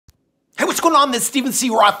going on? This is Stephen C.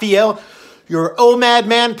 Raphael, your Omad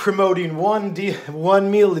man promoting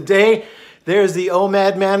one meal a day. There's the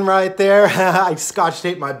Omad man right there. I scotch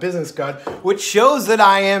taped my business card, which shows that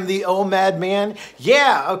I am the Omad man.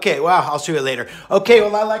 Yeah, okay, well, I'll show you later. Okay,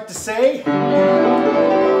 well, I like to say,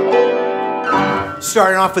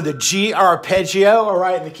 starting off with a G arpeggio, all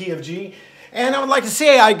right, in the key of G. And I would like to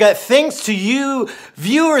say I got thanks to you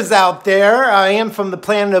viewers out there. I am from the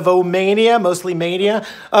planet of Omania, mostly mania.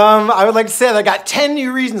 I would like to say that I got 10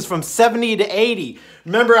 new reasons from 70 to 80.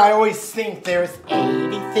 Remember, I always think there's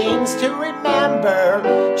 80 things to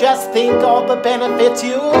remember. Just think all the benefits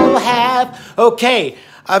you'll have. Okay,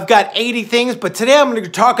 I've got 80 things, but today I'm going to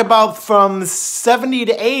talk about from 70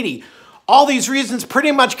 to 80. All these reasons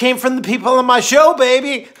pretty much came from the people on my show,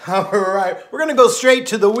 baby. All right, we're going to go straight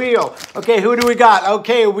to the wheel. Okay, who do we got?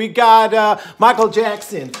 Okay, we got Michael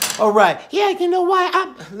Jackson. All right. Yeah, you know why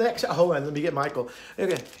hold on, let me get Michael.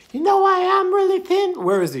 Okay. You know why I'm really thin?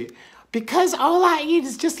 Where is he? Because all I eat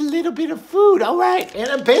is just a little bit of food, all right?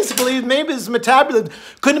 And basically, maybe his metabolism,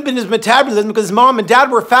 couldn't have been his metabolism because his mom and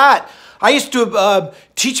dad were fat. I used to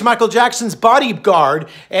teach Michael Jackson's bodyguard,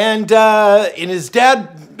 and his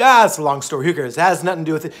dad, it's a long story, who cares? It has nothing to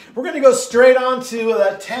do with it. We're gonna go straight on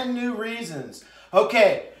to 10 new reasons.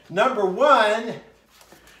 Okay, number one,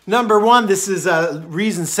 this is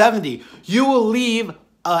reason 70. You will leave,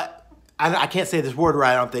 I can't say this word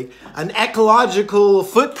right, I don't think, an ecological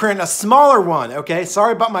footprint, a smaller one, okay?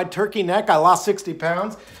 Sorry about my turkey neck, I lost 60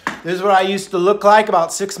 pounds. This is what I used to look like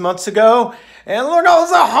about 6 months ago. And look, I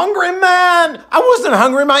was a hungry man. I wasn't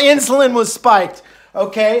hungry, my insulin was spiked.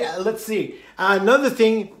 Okay, let's see. Another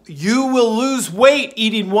thing, you will lose weight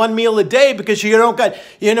eating one meal a day because you don't got,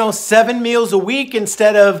 7 meals a week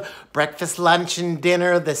instead of breakfast, lunch, and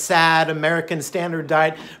dinner, the sad American standard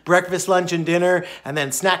diet, breakfast, lunch, and dinner, and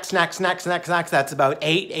then snack, snack, snack, snack, snacks. That's about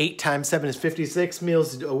 8. 8 times 7 is 56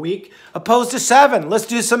 meals a week, opposed to 7. Let's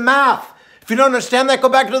do some math. If you don't understand that, go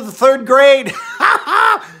back to the 3rd grade.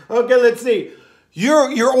 Okay, let's see.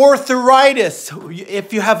 Your arthritis.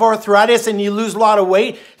 If you have arthritis and you lose a lot of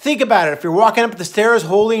weight, think about it. If you're walking up the stairs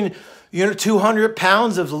holding 200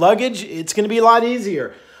 pounds of luggage, it's going to be a lot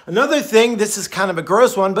easier. Another thing, this is kind of a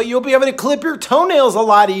gross one, but you'll be able to clip your toenails a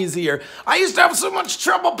lot easier. I used to have so much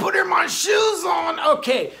trouble putting my shoes on.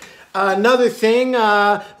 Okay. Another thing,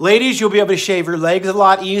 ladies, you'll be able to shave your legs a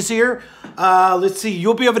lot easier. Let's see,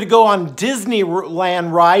 you'll be able to go on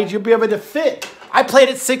Disneyland rides. You'll be able to fit. I played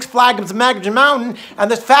at Six Flags Magic Mountain,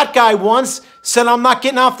 and this fat guy once said, I'm not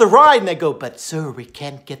getting off the ride. And they go, but sir, we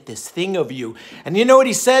can't get this thing of you. And you know what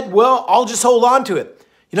he said? Well, I'll just hold on to it.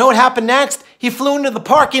 You know what happened next? He flew into the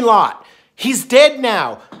parking lot. He's dead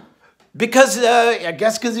now. Because, I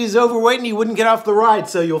guess because he's overweight and he wouldn't get off the ride.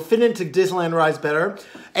 So you'll fit into Disneyland rides better.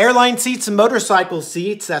 Airline seats and motorcycle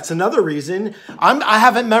seats, that's another reason. I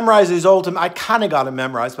haven't memorized these I kind of got them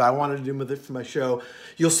memorized, but I wanted to do them with it for my show.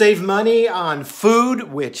 You'll save money on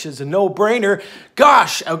food, which is a no-brainer.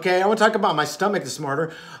 Gosh, okay, I want to talk about my stomach this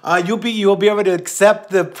morning. You'll be able to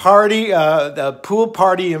accept the pool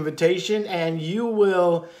party invitation, and you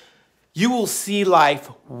will see life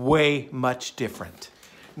way much different.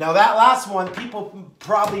 Now that last one, people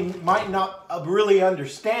probably might not really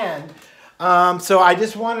understand. So I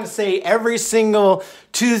just want to say every single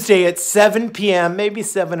Tuesday at 7 p.m., maybe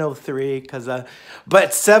 7:03,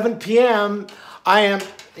 but 7 p.m.,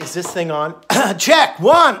 is this thing on? Check,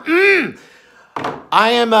 1. I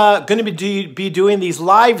am going to be doing these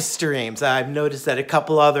live streams. I've noticed that a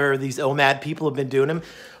couple other these Omad people have been doing them.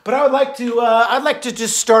 But I'd like to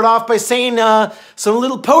just start off by saying some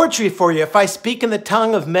little poetry for you. If I speak in the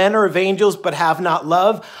tongue of men or of angels but have not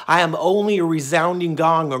love, I am only a resounding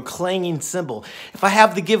gong or clanging cymbal. If I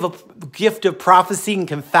have the gift of prophecy and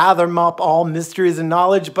can fathom up all mysteries and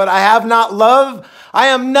knowledge, but I have not love, I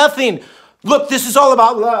am nothing. Look, this is all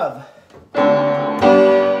about love.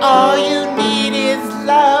 All you need is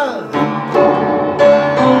love.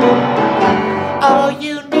 All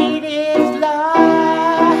you need is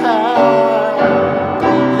love.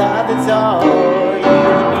 Love is all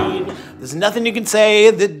you need. There's nothing you can say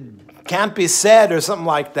that can't be said or something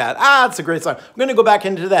like that. It's a great song. I'm going to go back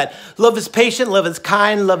into that. Love is patient, love is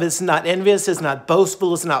kind, love is not envious, it's not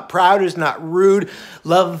boastful, it's not proud, it's not rude.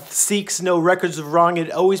 Love seeks no records of wrong.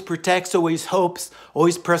 It always protects, always hopes,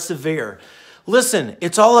 always persevere. Listen,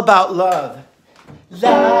 it's all about love.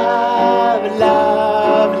 Love,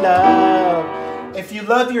 love, love. If you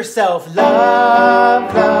love yourself,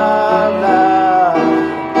 love, love, love.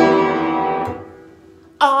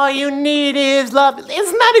 All you need is love. Isn't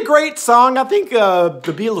that a great song? I think the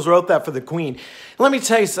Beatles wrote that for the Queen. Let me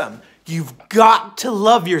tell you something. You've got to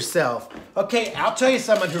love yourself. Okay, I'll tell you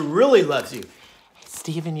someone who really loves you.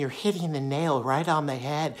 Stephen, you're hitting the nail right on the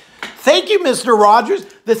head. Thank you, Mr. Rogers.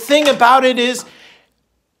 The thing about it is,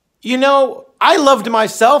 you know, I loved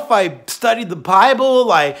myself. I studied the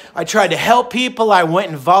Bible. I tried to help people. I went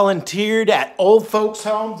and volunteered at old folks'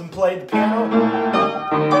 homes and played the piano.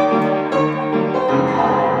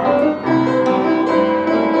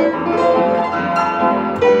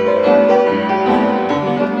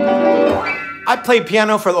 I played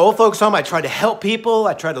piano for the old folks' home. I tried to help people.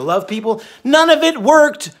 I tried to love people. None of it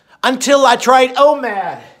worked until I tried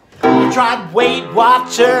Omad. I tried Weight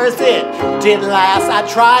Watchers. It didn't last. I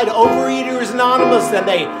tried Overeaters Anonymous, and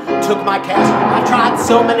they took my cash. I tried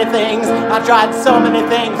so many things. I tried so many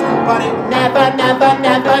things, but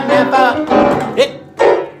it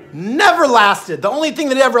never lasted. The only thing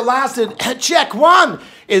that ever lasted, check one,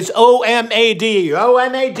 is OMAD.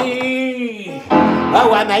 OMAD.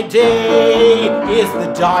 OMAD is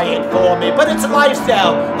the diet for me, but it's a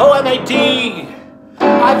lifestyle. OMAD.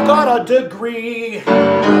 I've got a degree.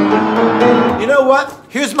 You know what?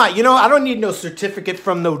 Here's my, I don't need no certificate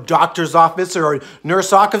from no doctor's office or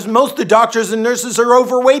nurse office. Most of the doctors and nurses are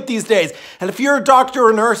overweight these days. And if you're a doctor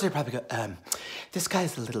or nurse, they probably go, this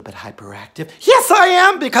guy's a little bit hyperactive. Yes, I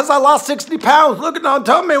am, because I lost 60 pounds. Look at that,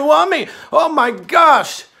 tummy, wummy. Oh my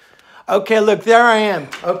gosh. Okay, look, there I am,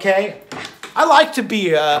 okay? I like to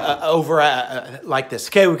be like this.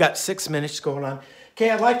 Okay, we've got 6 minutes going on. Okay,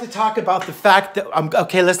 I'd like to talk about the fact that,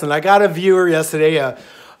 okay, listen, I got a viewer yesterday, a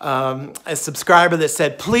subscriber that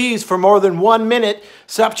said, please, for more than 1 minute,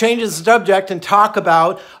 stop changing the subject and talk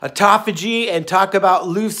about autophagy and talk about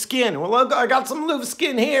loose skin. Well, look, I got some loose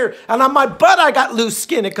skin here, and on my butt I got loose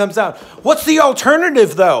skin, it comes out. What's the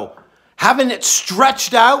alternative, though? Having it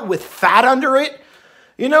stretched out with fat under it?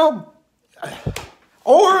 You know,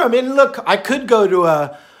 or, I mean, look, I could go to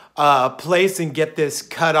a place and get this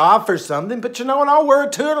cut off or something, but you know what? I'll wear a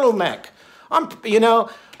turtleneck. I'm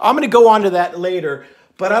going to go on to that later.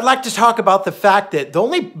 But I'd like to talk about the fact that the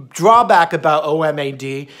only drawback about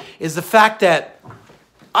OMAD is the fact that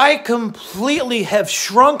I completely have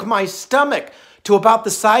shrunk my stomach to about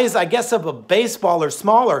the size, I guess, of a baseball or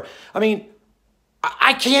smaller. I mean,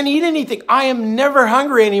 I can't eat anything. I am never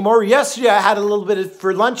hungry anymore. Yesterday, I had a little bit of,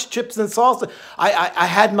 for lunch, chips and salsa. I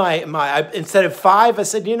had instead of 5, I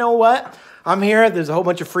said, you know what? I'm here. There's a whole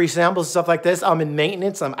bunch of free samples and stuff like this. I'm in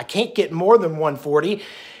maintenance. I can't get more than 140.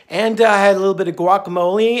 And I had a little bit of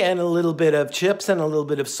guacamole and a little bit of chips and a little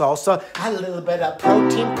bit of salsa. I had a little bit of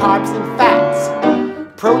protein, carbs, and fats.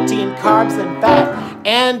 Protein, carbs, and fat.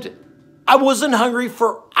 And I wasn't hungry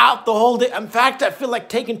for out the whole day. In fact, I feel like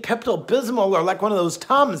taking Pepto-Bismol or like one of those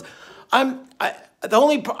Tums. I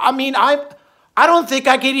don't think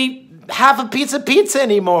I could eat half a piece of pizza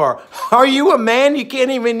anymore. Are you a man? You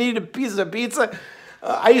can't even eat a piece of pizza.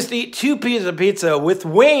 I used to eat 2 pieces of pizza with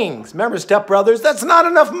wings. Remember Step Brothers? That's not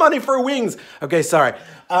enough money for wings. Okay, sorry.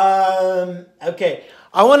 Okay,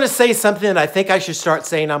 I want to say something that I think I should start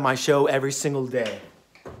saying on my show every single day.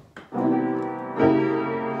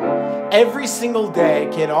 Every single day,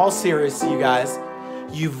 okay, in all seriousness, you guys,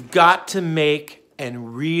 you've got to make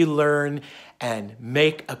and relearn and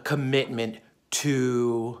make a commitment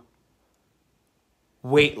to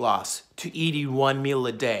weight loss, to eating 1 meal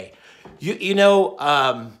a day.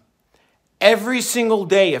 Every single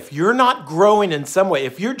day, if you're not growing in some way,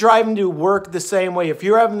 if you're driving to work the same way, if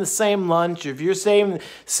you're having the same lunch, if you're saying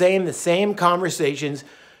the same conversations,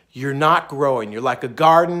 you're not growing. You're like a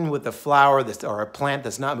garden with a flower or a plant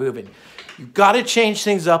that's not moving. You've got to change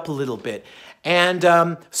things up a little bit.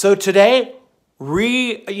 And so today,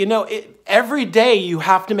 every day you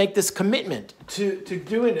have to make this commitment to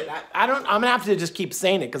doing it. I'm going to have to just keep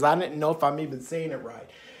saying it because I didn't know if I'm even saying it right.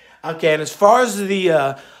 Okay, and as far as the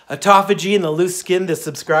autophagy and the loose skin, the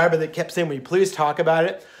subscriber that kept saying, will you please talk about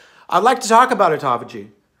it? I'd like to talk about autophagy.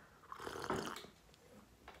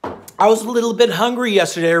 I was a little bit hungry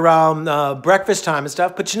yesterday around breakfast time and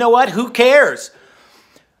stuff, but you know what? Who cares?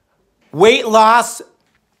 Weight loss,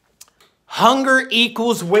 hunger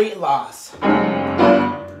equals weight loss.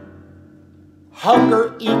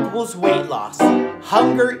 Hunger equals weight loss.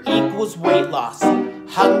 Hunger equals weight loss.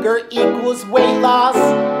 Hunger equals weight loss.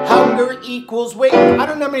 Hunger equals weight. I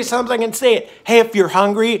don't know how many times I can say it. Hey, if you're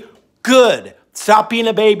hungry, good. Stop being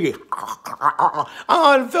a baby. Oh,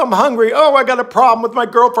 I'm hungry. Oh, I got a problem with my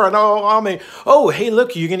girlfriend. Oh, hey,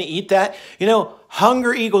 look, you're going to eat that?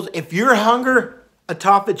 Hunger equals, if you're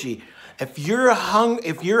autophagy. If you're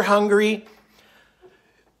hungry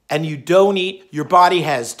and you don't eat, your body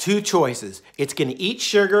has 2 choices. It's going to eat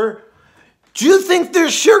sugar Do you think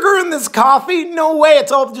there's sugar in this coffee? No way,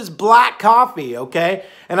 it's all just black coffee, okay?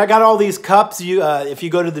 And I got all these cups. If you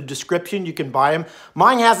go to the description, you can buy them.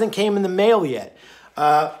 Mine hasn't came in the mail yet.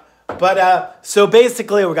 So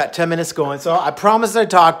basically, we got 10 minutes going. So I promised I'd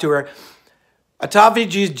talk to her.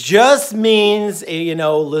 Autophagy just means,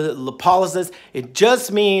 lipolysis. It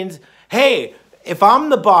just means, hey, if I'm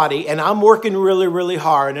the body and I'm working really, really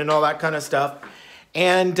hard and all that kind of stuff,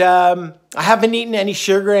 and I haven't eaten any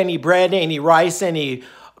sugar, any bread, any rice, any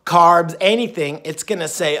carbs, anything, it's going to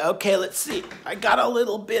say, okay, let's see. I got a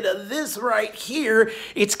little bit of this right here.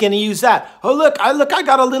 It's going to use that. Oh, look, I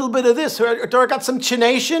got a little bit of this. Or I got some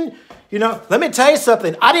chination. Let me tell you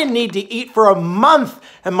something. I didn't need to eat for a month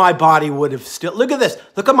and my body would have still, look at this.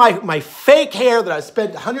 Look at my fake hair that I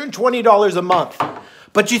spent $120 a month.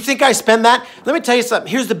 But you think I spend that? Let me tell you something.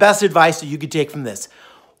 Here's the best advice that you could take from this.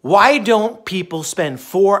 Why don't people spend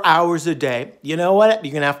 4 hours a day? You know what?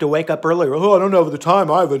 You're going to have to wake up earlier. Oh, I don't have the time.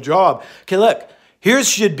 I have a job. Okay, look. Here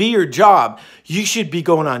should be your job. You should be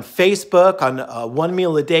going on Facebook, on 1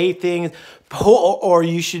 meal a day things, or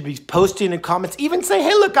you should be posting in comments. Even say,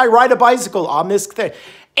 hey, look, I ride a bicycle on this thing.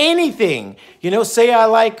 Anything. Say I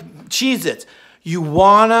like Cheez-Its. You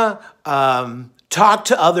want to talk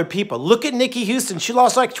to other people. Look at Nikki Houston. She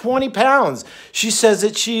lost like 20 pounds. She says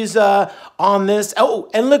that she's on this. Oh,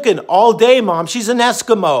 and looking all day, Mom. She's an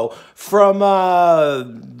Eskimo from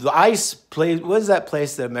the ice place. What is that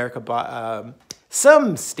place that America bought?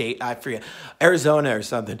 Some state, I forget. Arizona or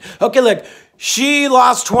something. Okay, look. She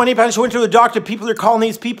lost 20 pounds. She went to the doctor. People are calling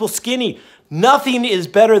these people skinny. Nothing is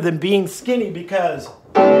better than being skinny because all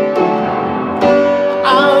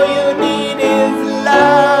you need is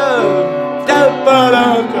love.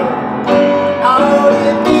 All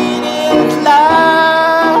you need is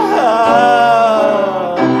love.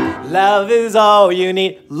 Love is all you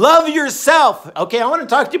need. Love yourself. Okay, I want to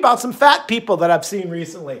talk to you about some fat people that I've seen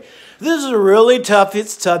recently. This is a really tough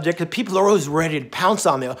subject because people are always ready to pounce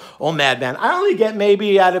on the Omad man. I only get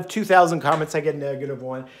maybe out of 2,000 comments, I get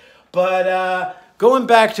 -1. But going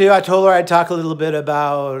back to, I told her I'd talk a little bit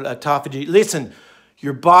about autophagy. Listen,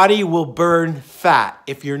 your body will burn fat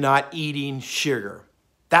if you're not eating sugar.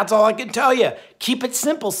 That's all I can tell you. Keep it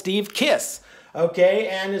simple, Steve. Kiss. Okay,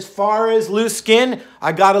 and as far as loose skin,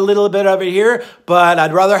 I got a little bit of it here, but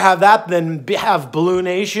I'd rather have that than have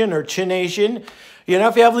balloonation or chination.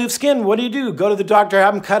 If you have loose skin, what do? Go to the doctor,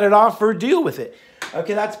 have them cut it off, or deal with it.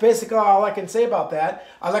 Okay, that's basically all I can say about that.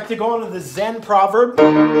 I like to go into the Zen proverb.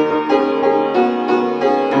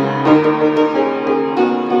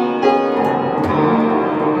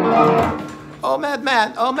 Oh,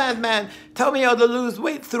 man, tell me how to lose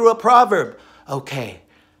weight through a proverb. Okay,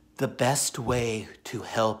 the best way to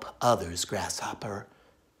help others, grasshopper,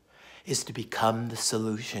 is to become the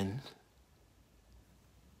solution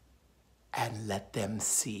and let them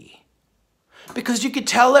see. Because you could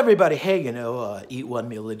tell everybody, hey, eat 1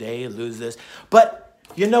 meal a day, lose this. But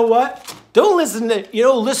you know what? Don't listen to,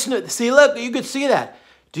 see, look, you could see that.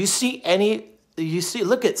 Do you see any,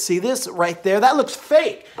 see this right there? That looks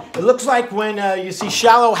fake. It looks like when you see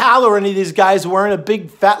Shallow Hal or any of these guys wearing a big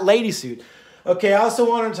fat lady suit. Okay, I also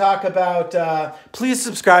want to talk about, please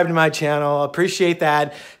subscribe to my channel. I appreciate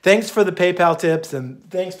that. Thanks for the PayPal tips and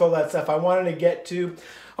thanks for all that stuff. I want to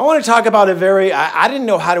talk about I didn't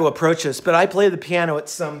know how to approach this, but I play the piano at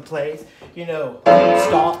some place.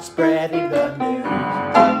 Start spreading the news.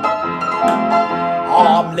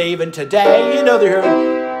 I'm leaving today. They're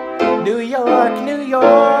hearing New York,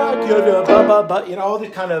 all the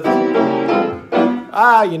kind of,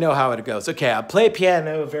 you know how it goes. Okay, I play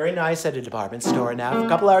piano, very nice at a department store now, a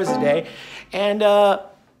couple hours a day, and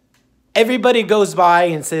everybody goes by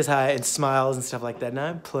and says hi and smiles and stuff like that, and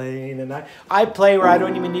I'm playing, and I play where I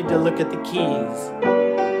don't even need to look at the keys.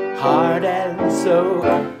 Hard and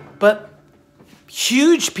so, but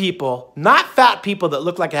huge people, not fat people that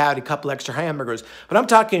look like I had a couple extra hamburgers, but I'm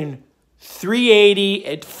talking 380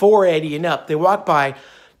 at 480 and up. They walk by,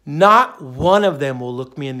 not one of them will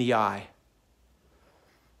look me in the eye.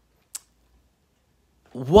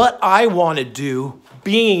 What I want to do,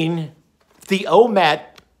 being the Omad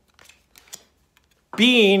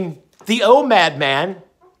man,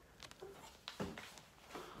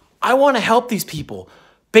 I want to help these people.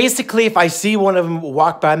 Basically, if I see one of them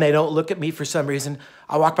walk by and they don't look at me for some reason,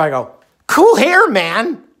 I walk by and go, cool hair,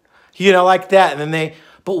 man. Like that. And then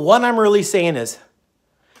but what I'm really saying is,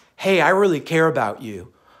 hey, I really care about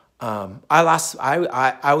you. I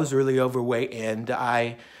was really overweight and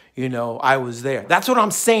I was there. That's what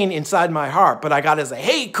I'm saying inside my heart. But I got to say,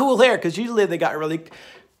 hey, cool hair. Because usually they got really,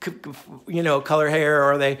 color hair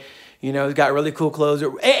or they, got really cool clothes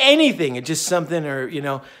or anything. It's just something or,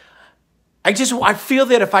 I feel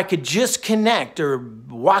that if I could just connect or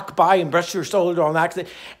walk by and brush their shoulder on that,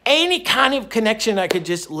 any kind of connection, I could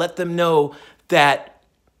just let them know that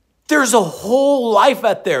there's a whole life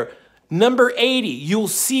out there. Number 80, you'll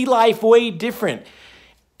see life way different.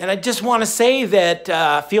 And I just want to say that,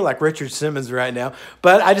 I feel like Richard Simmons right now,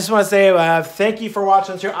 but I just want to say thank you for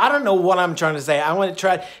watching the show. I don't know what I'm trying to say. I want to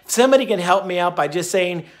try, if somebody can help me out by just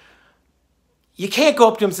saying, you can't go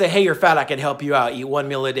up to them and say, hey, you're fat, I can help you out, eat 1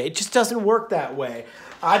 meal a day. It just doesn't work that way.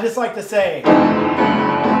 I just like to say,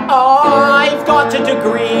 I've got a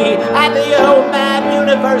degree at the Omad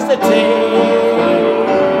University.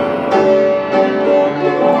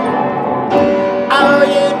 All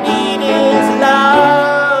you need is love.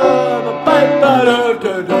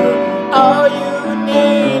 All you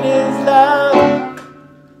need is love.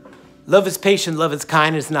 Love is patient, love is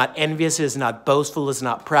kind, it's not envious, it is not boastful, it's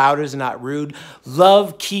not proud, it is not rude.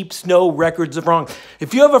 Love keeps no records of wrong.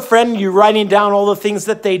 If you have a friend and you're writing down all the things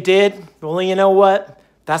that they did, well, you know what?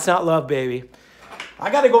 That's not love, baby. I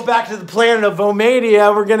got to go back to the planet of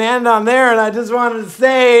Omania. We're going to end on there, and I just wanted to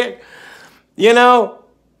say, you know,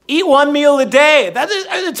 eat 1 meal a day.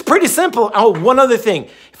 It's pretty simple. Oh, one other thing.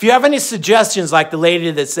 If you have any suggestions, like the lady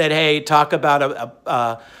that said, hey, talk about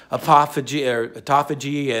autophagy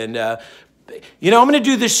and, you know, I'm going to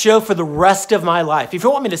do this show for the rest of my life. If you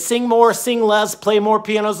want me to sing more, sing less, play more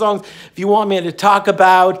piano songs, if you want me to talk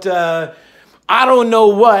about, I don't know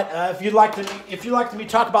what, if you'd like me to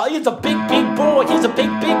talk about, he's a big boy, he's a big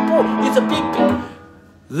boy, he's a big.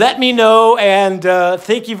 Let me know, and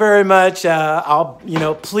thank you very much. I'll, you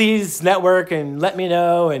know, please network and let me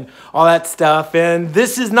know and all that stuff. And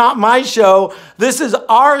this is not my show. This is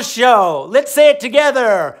our show. Let's say it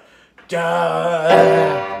together.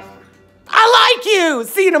 Duh. I like you.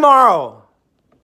 See you tomorrow.